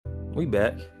We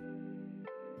back.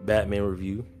 Batman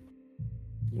review.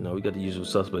 We got the usual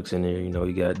suspects in there.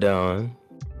 You got Don.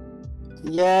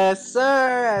 Yes,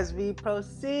 sir. As we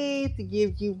proceed to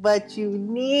give you what you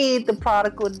need, the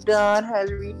prodigal Don has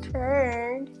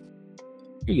returned.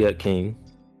 You got King.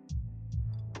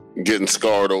 Getting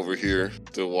scarred over here.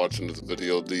 Still watching this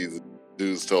video. These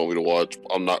dudes told me to watch.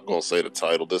 I'm not gonna say the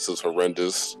title. This is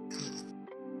horrendous.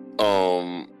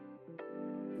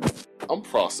 I'm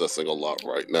processing a lot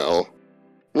right now.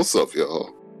 What's up,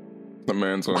 y'all? The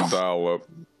man's on dial up.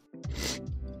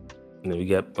 And then we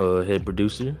got head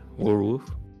producer Werewolf.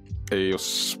 Hey,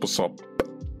 what's up?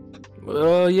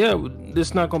 Yeah, this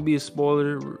is not gonna be a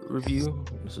spoiler review.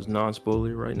 This is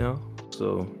non-spoiler right now,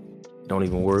 so don't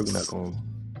even worry. We're not gonna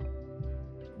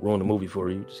ruin the movie for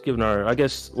you. Just giving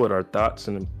our thoughts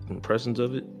and impressions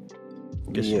of it.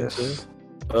 Yes.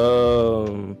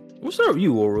 We'll start with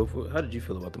you, Werewolf. How did you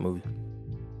feel about the movie?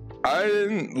 I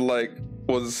didn't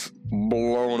was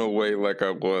blown away like I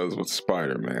was with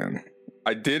Spider-Man.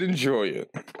 I did enjoy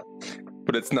it,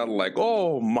 but it's not like,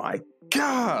 oh my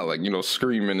god,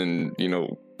 screaming and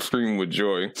screaming with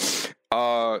joy.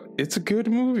 It's a good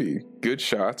movie, good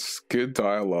shots, good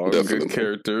dialogue, Definitely.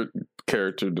 good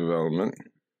character development.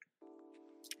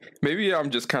 Maybe I'm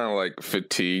just kind of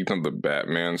fatigued on the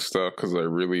Batman stuff because I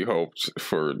really hoped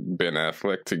for Ben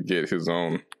Affleck to get his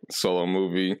own solo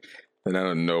movie, and out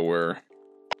of nowhere,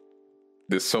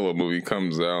 this solo movie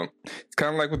comes out. It's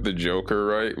kind of like with the Joker,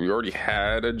 right? We already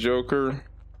had a Joker,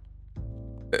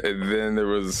 and then there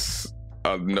was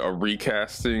a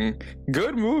recasting.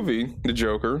 Good movie, the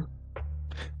Joker,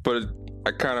 but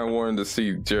I kind of wanted to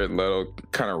see Jared Leto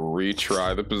kind of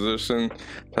retry the position.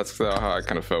 That's how I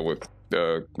kind of felt with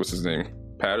what's his name?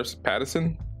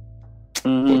 Patterson?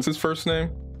 Mm-hmm. What's his first name?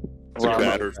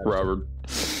 Robert.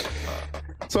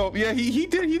 So yeah, he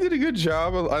did a good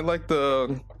job. I like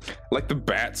the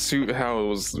bat suit, how it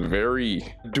was very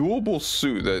doable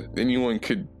suit that anyone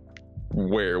could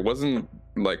wear. It wasn't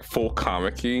full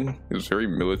comic-y. It was very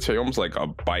military, almost like a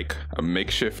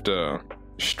makeshift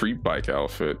street bike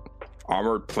outfit.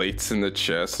 Armored plates in the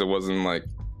chest.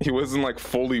 He wasn't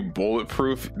fully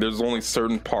bulletproof. There's only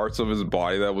certain parts of his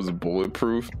body that was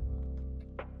bulletproof.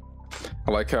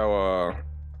 I like how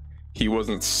he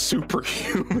wasn't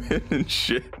superhuman and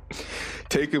shit.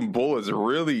 Taking bullets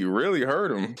really, really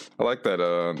hurt him. I like that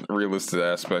realistic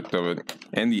aspect of it.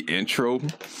 And the intro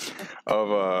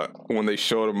of when they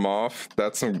showed him off,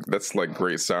 that's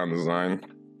great sound design.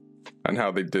 And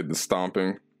how they did the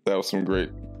stomping. That was some great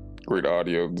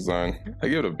audio design. I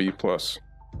give it a B+.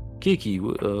 Kiki,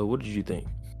 what did you think?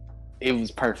 It was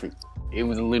perfect. It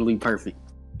was literally perfect,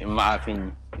 in my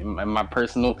opinion. In my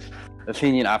personal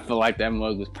opinion, I feel like that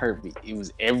mug was perfect. It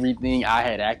was everything I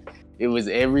had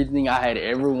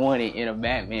ever wanted in a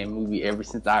Batman movie ever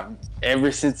since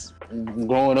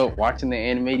growing up watching the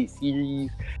animated series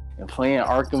and playing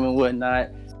Arkham and whatnot.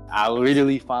 I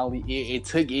literally finally it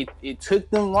took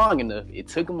them long enough. It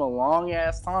took them a long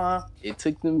ass time. It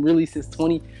took them really since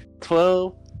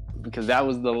 2012 because that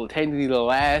was technically the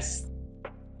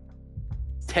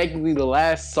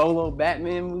last solo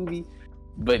Batman movie,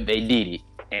 but they did it.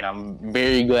 And I'm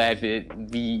very glad that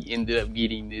we ended up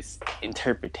getting this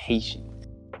interpretation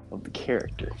of the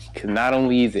character. Because not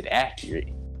only is it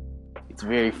accurate, it's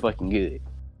very fucking good.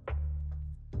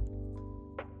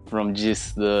 From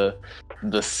just the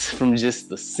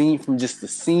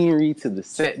scenery to the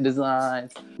set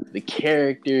designs, the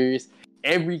characters.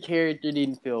 Every character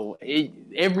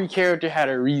had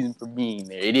a reason for being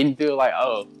there. It didn't feel like,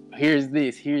 oh, here's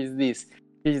this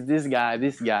guy.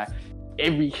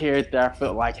 Every character I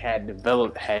felt like had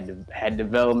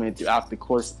development throughout the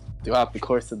course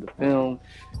of the film.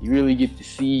 You really get to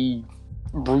see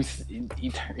Bruce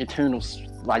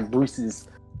Bruce's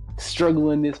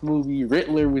struggle in this movie.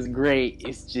 Riddler was great.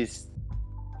 It's just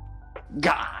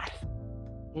God.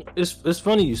 It's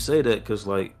funny you say that because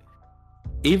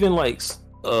even a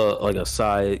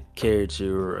side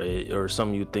character or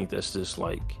something you think that's just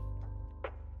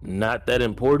not that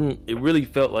important, it really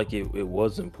felt like it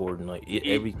was important.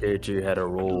 Every character had a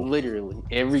role. Literally,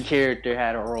 every character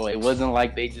had a role. It wasn't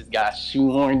like they just got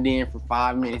shoehorned in for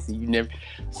 5 minutes and you never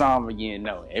saw them again.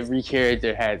 No, every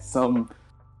character had some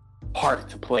part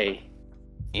to play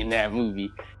in that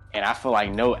movie, and I feel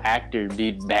like no actor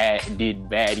did bad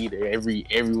either.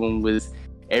 Everyone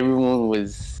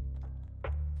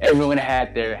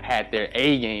had their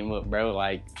A game up,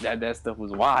 bro. That stuff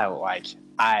was wild.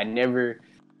 I had never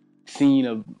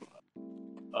seen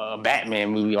a Batman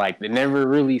movie like that. Never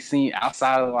really seen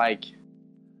outside of I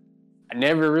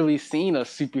never really seen a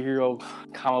superhero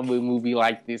comic book movie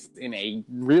like this in a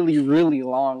really, really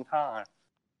long time.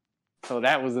 So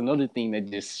that was another thing that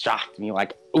just shocked me.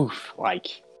 Like, oof, like.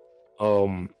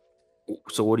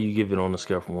 So what do you give it on a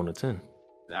scale from 1 to 10?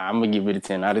 I'm gonna give it a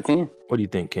 10 out of 10. What do you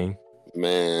think, King?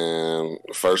 Man,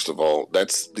 first of all,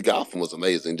 the Gotham was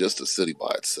amazing. Just the city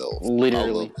by itself.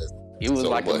 Literally, it was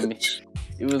like a mix.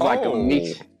 It was like a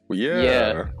mix.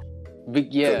 Yeah.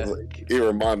 But yeah. It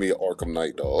reminded me of Arkham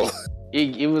Knight, dog.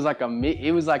 It was like a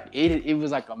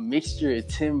mixture of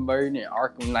Tim Burton and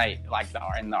Arkham Knight, like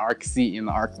in the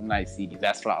Arkham Knight CD.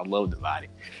 That's what I loved about it.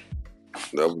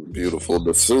 That was beautiful.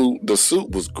 The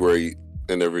suit was great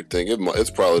and everything.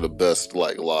 It's probably the best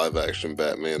like live action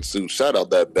Batman suit. Shout out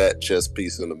that bat chest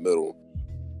piece in the middle.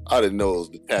 I didn't know it was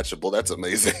detachable. That's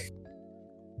amazing.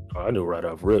 Oh, I knew right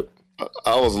off rip.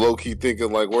 I was low key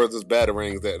thinking like, where's this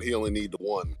Batarang that he only need the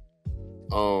one?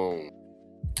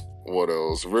 What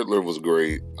else? Riddler was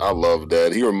great. I love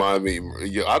that. He reminded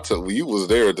me. I tell you was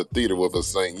there at the theater with us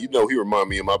saying, he reminded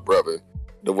me of my brother.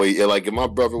 The way, like, if my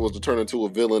brother was to turn into a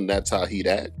villain, that's how he'd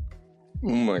act. Oh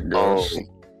my gosh.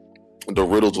 The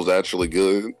riddles was actually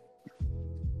good.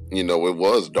 It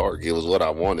was dark. It was what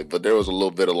I wanted, but there was a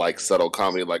little bit of like subtle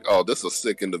comedy, like, oh, this is a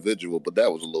sick individual, but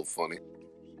that was a little funny.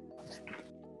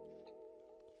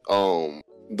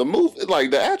 The movie,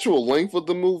 like the actual length of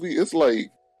the movie, it's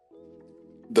like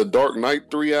The Dark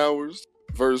Knight 3 hours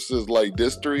versus like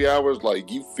this 3 hours. Like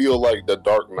you feel like The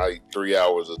Dark Knight 3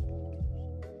 hours is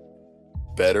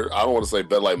better. I don't want to say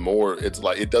better, like more. It's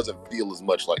like it doesn't feel as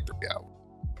much like 3 hours.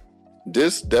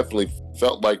 This definitely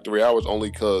felt like 3 hours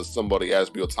only because somebody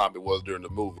asked me what time it was during the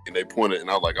movie and they pointed and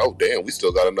I was like, oh damn, we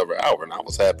still got another hour, and I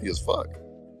was happy as fuck.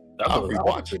 I'll be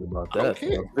watching about that.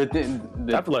 But then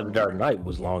I feel like The Dark Knight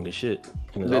was long as shit.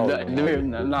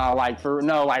 Like for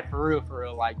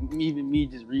real. Like even me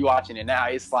just rewatching it now,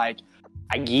 it's like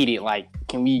I get it. Like,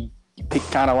 can we pick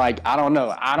kind of like I don't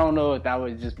know if that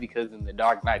was just because in The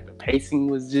Dark Knight the pacing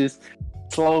was just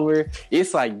slower.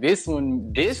 It's like this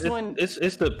one. It's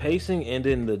the pacing and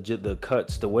then the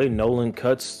cuts. The way Nolan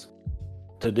cuts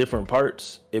to different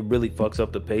parts, it really fucks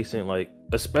up the pacing. Like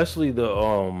especially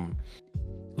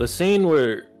the scene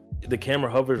where the camera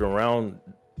hovers around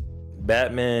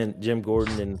Batman, Jim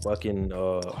Gordon, and fucking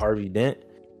Harvey Dent.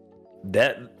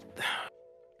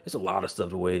 There's a lot of stuff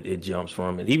the way it jumps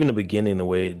from it. Even the beginning, the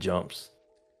way it jumps,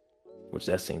 which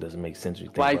that scene doesn't make sense.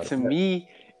 Like to me,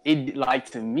 it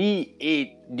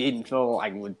didn't feel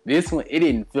like with this one. It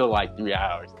didn't feel like 3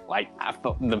 hours. Like I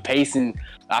felt like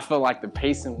the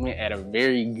pacing went at a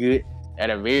very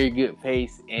good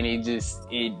pace, and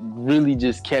it really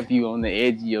just kept you on the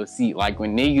edge of your seat. Like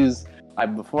when niggas,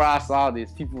 like before I saw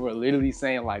this, people were literally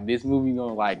saying like this movie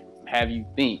gonna like have you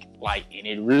think, like, and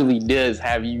it really does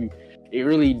have you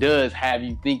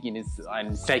thinking and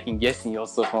second guessing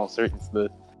yourself on certain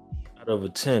stuff. Out of a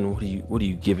 10, what do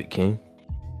you give it, King?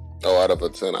 Oh, out of a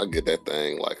 10, I get that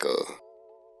thing like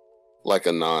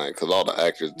a 9, because all the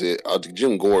actors did.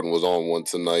 Jim Gordon was on one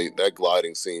tonight. That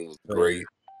gliding scene was great.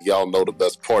 Y'all know the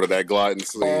best part of that gliding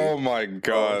scene. Oh my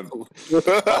god.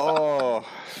 Oh,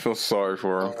 I feel sorry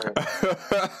for him.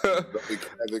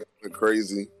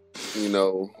 Crazy,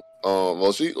 Well,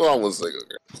 I wouldn't say,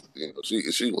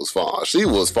 she was fine. She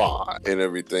was fine and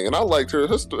everything, and I liked her.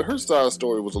 Her side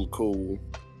story was cool.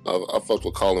 I fucked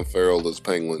with Colin Farrell as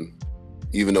Penguin,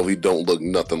 even though he don't look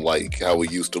nothing like how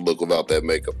he used to look without that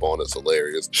makeup on. It's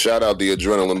hilarious. Shout out the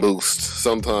adrenaline boost.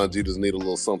 Sometimes you just need a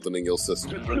little something in your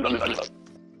system.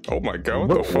 Oh my god,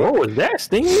 what the fuck? What was that,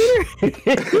 Sting Leader?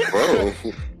 Bro,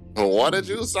 what did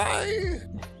you say?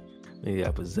 He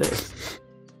got possessed.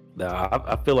 Nah,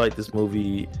 I feel like this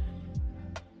movie,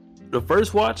 the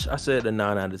first watch, I said a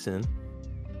 9 out of 10.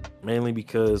 Mainly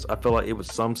because I felt like it was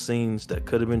some scenes that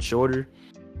could have been shorter.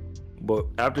 But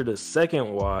after the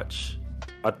second watch,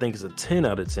 I think it's a 10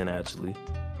 out of 10 actually.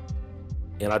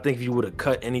 And I think if you would have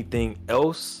cut anything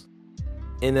else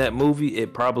in that movie,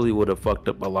 it probably would have fucked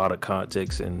up a lot of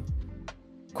context and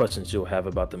questions you'll have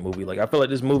about the movie. Like I feel like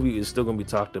this movie is still gonna be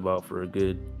talked about for a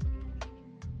good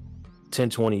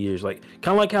 10-20 years. Like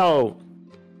kind of like how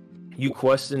you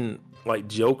question like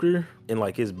Joker and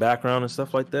like his background and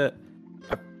stuff like that,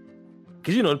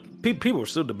 because people are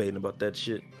still debating about that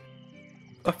shit.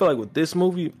 I feel like with this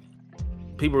movie,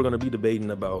 people are gonna be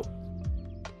debating about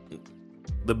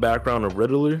the background of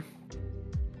Riddler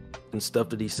and stuff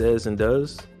that he says and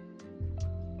does.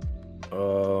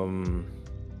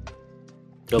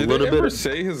 Did they ever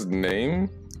say his name?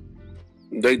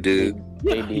 They did.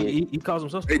 Yeah, he calls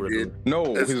himself the Riddler. Did.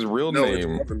 No, his real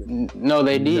name. No,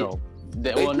 they did.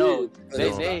 No.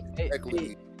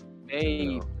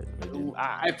 They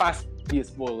If I see a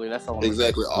spoiler, that's all.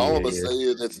 Exactly. All I'm gonna say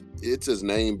is it's his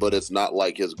name, but it's not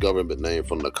like his government name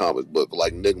from the comic book.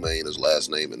 Like Nigma ain't his last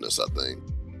name in this, I think.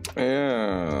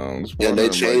 Yeah. And they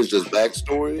changed his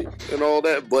backstory and all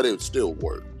that, but it still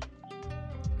worked.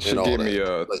 She gave me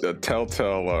a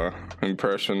telltale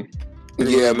impression.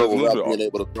 Yeah, but without being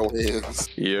able to throw hands.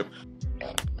 Yep.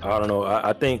 I don't know.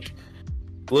 I think.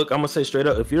 Look, I'm gonna say straight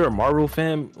up. If you're a Marvel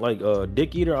fan, like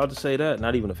Dick Eater, I'll just say that.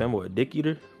 Not even a fanboy, a Dick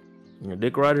Eater. You're a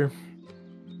Dick Rider.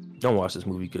 Don't watch this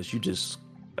movie because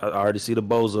I already see the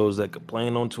bozos that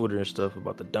complain on Twitter and stuff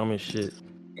about the dumbest shit.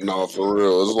 No, for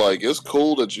real. It's like, it's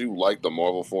cool that you like the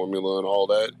Marvel formula and all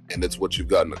that, and it's what you've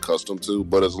gotten accustomed to,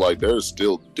 but it's like there's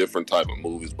still different type of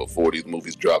movies before these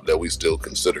movies drop that we still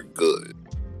consider good.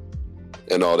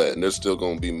 And all that, and there's still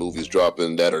going to be movies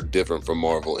dropping that are different from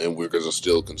Marvel, and we're going to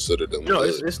still consider them. No,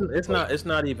 good. it's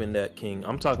not even that, King.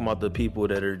 I'm talking about the people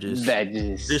that are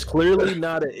there's clearly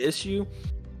not an issue,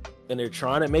 and they're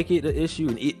trying to make it an issue,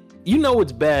 and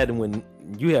it's bad when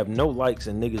you have no likes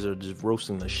and niggas are just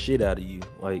roasting the shit out of you.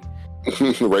 Like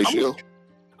ratio.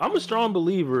 I'm a strong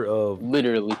believer of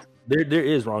literally there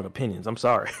is wrong opinions. I'm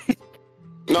sorry.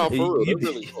 No, for real, it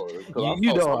really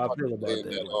you know how I feel about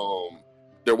that.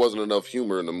 There wasn't enough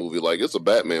humor in the movie. Like, it's a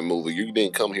Batman movie. You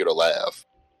didn't come here to laugh.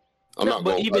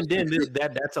 But even then,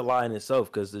 that's a lie in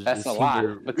itself because that's a lie.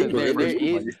 Because there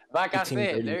is, like I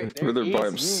said, Riddler by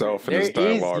himself and his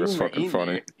dialogue is fucking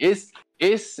funny.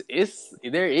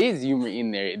 There is humor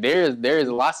in there. There's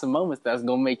lots of moments that's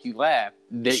gonna make you laugh.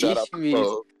 The issue is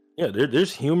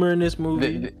there's humor in this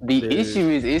movie. The issue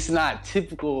is it's not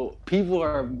typical. People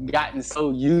are gotten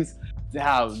so used to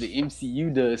how the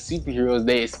MCU does superheroes.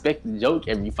 They expect a joke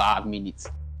every 5 minutes.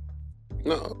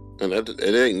 No, and it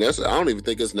ain't necessary. I don't even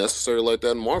think it's necessary like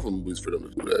that in Marvel movies for them to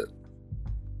do that.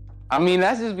 I mean,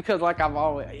 that's just because, like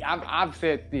I've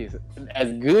said this.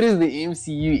 As good as the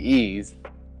MCU is,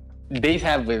 they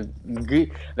have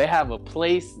a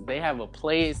play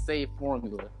it safe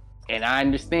formula, and I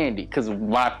understand it. Because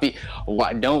why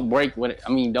don't break what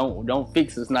I mean? Don't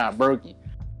fix what's not broken.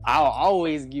 I'll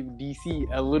always give DC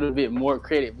a little bit more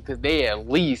credit because they at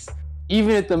least,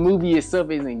 even if the movie itself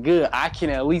isn't good, I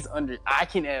can at least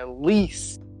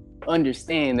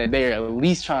understand that they're at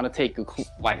least trying to take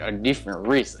a different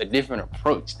risk, a different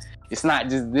approach. It's not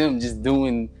just them just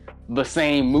doing the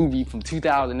same movie from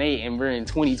 2008 and we're in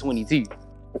 2022.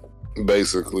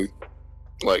 Basically,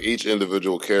 like each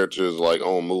individual character's like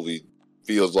own movie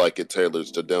feels like it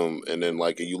tailors to them, and then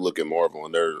like you look at Marvel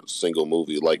and their single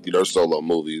movie, like their solo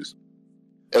movies,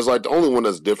 it's like the only one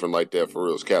that's different like that for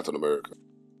real is Captain America.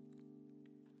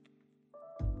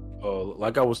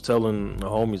 Like I was telling the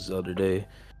homies the other day,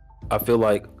 I feel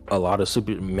like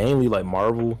mainly like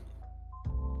Marvel,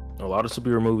 a lot of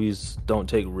superhero movies don't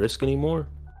take risk anymore,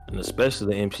 and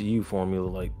especially the MCU formula.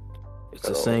 Like it's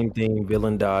the same thing.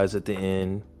 Villain dies at the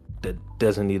end that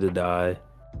doesn't need to die.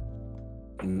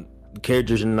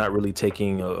 Characters are not really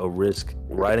taking a risk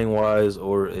writing wise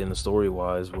or in the story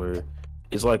wise, where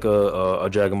it's like a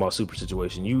Dragon Ball Super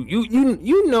situation.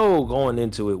 You know going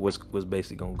into it was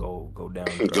basically gonna go down.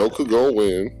 Goku gonna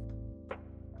win.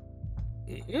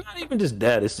 Not even just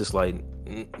that. It's just like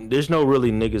there's no really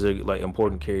niggas are like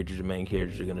important characters. The main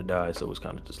characters are gonna die, so it's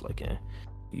kind of just like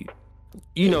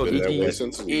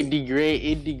it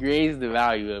degrades the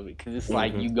value of it because it's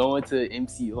like you go into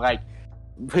MCU like.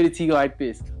 Put it to you like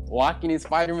this: walking in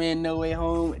Spider-Man No Way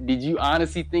Home, did you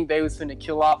honestly think they was gonna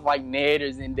kill off like Ned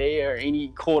or Zendaya or any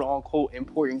quote unquote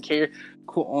important character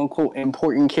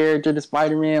to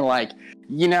Spider-Man? Like,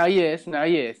 yes,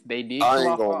 they did kill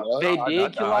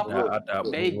off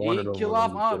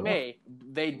Aunt May.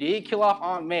 They did kill off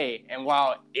Aunt May, and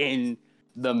while in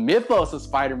the mythos of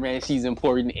Spider-Man, she's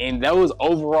important. In those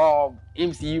overall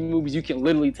MCU movies, you can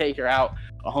literally take her out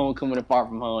of Homecoming and Far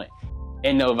From Home.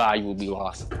 And no value will be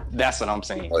lost. That's what I'm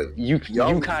saying. Like, you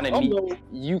kind of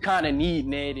need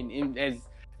Ned, and as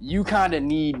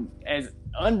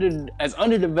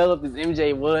underdeveloped as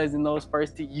MJ was in those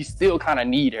first two, you still kind of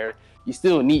need her.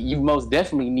 You most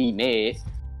definitely need Ned.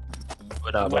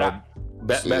 Back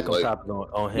on topic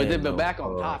on him. But back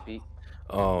on topic.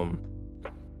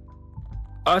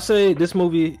 I say this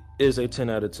movie is a 10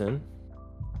 out of 10.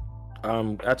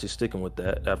 I'm actually sticking with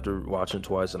that after watching it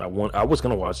twice, and I was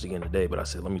gonna watch it again today, but I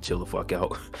said let me chill the fuck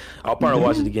out. I'll probably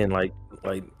watch it again like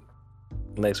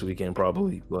next weekend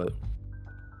probably. But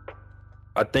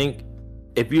I think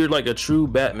if you're like a true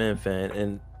Batman fan,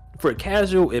 and for a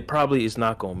casual, it probably is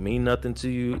not gonna mean nothing to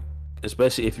you,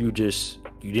 especially if you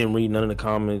didn't read none of the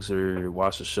comics or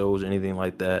watch the shows or anything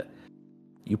like that.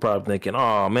 You probably thinking,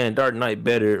 oh man, Dark Knight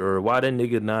better, or why that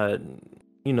nigga not,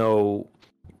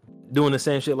 doing the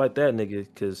same shit like that, nigga,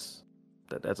 because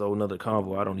that's a whole nother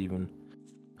convo. I don't even.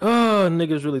 Oh,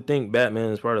 niggas really think Batman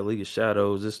is part of League of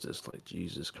Shadows. It's just like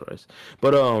Jesus Christ.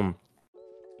 But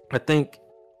I think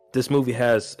this movie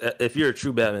has. If you're a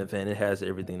true Batman fan, it has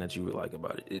everything that you would like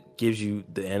about it. It gives you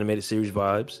the animated series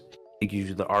vibes. It gives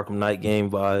you the Arkham Knight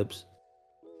game vibes,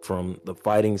 from the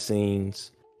fighting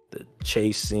scenes, the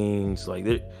chase scenes. Like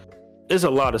there's a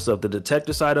lot of stuff. The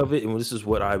detective side of it, and this is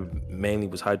what I mainly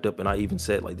was hyped up. And I even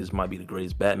said like this might be the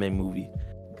greatest Batman movie,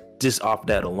 just off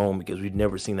that alone, because we've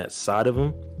never seen that side of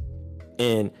him.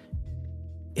 And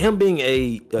him being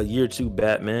a year 2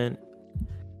 Batman,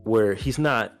 where he's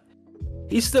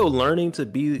still learning to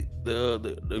be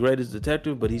the greatest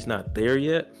detective, but he's not there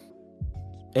yet.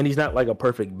 And he's not like a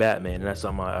perfect Batman, and that's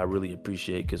something I really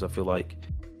appreciate, because I feel like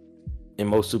in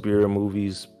most superhero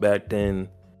movies back then,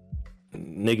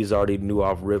 niggas already knew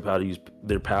off rip how to use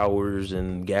their powers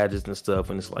and gadgets and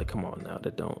stuff, and it's like, come on now,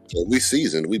 that don't. So we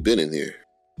seasoned, we've been in here.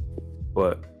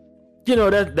 But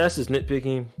that's just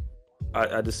nitpicking.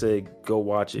 I just say go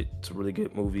watch it. It's a really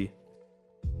good movie.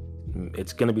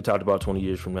 It's gonna be talked about 20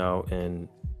 years from now, and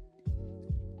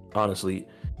honestly,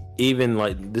 even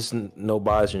like this, no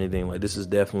bias or anything, like this is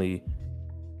definitely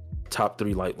top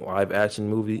 3 like live action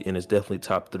movie, and it's definitely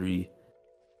top 3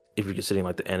 if you're considering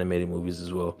like the animated movies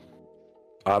as well.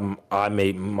 I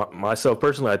made myself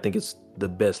personally, I think it's the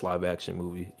best live action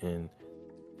movie, and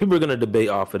people are gonna debate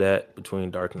off of that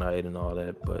between Dark Knight and all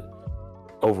that, but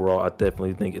overall, I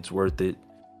definitely think it's worth it.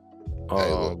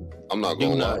 Hey, look, I'm not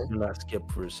gonna lie. Do not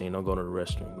skip for a scene. Don't go to the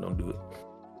restroom. Don't do it.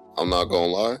 I'm not gonna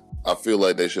lie. I feel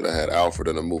like they should have had Alfred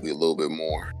in the movie a little bit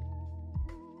more.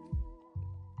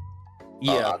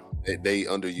 Yeah, they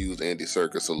underused Andy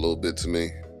Serkis a little bit to me.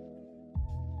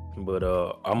 But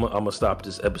I'm gonna stop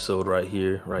this episode right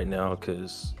here, right now,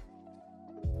 because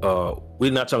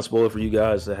we're not trying to spoil it for you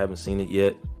guys that haven't seen it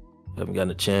yet, haven't gotten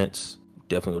a chance.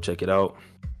 Definitely go check it out.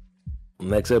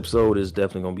 Next episode is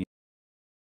definitely gonna be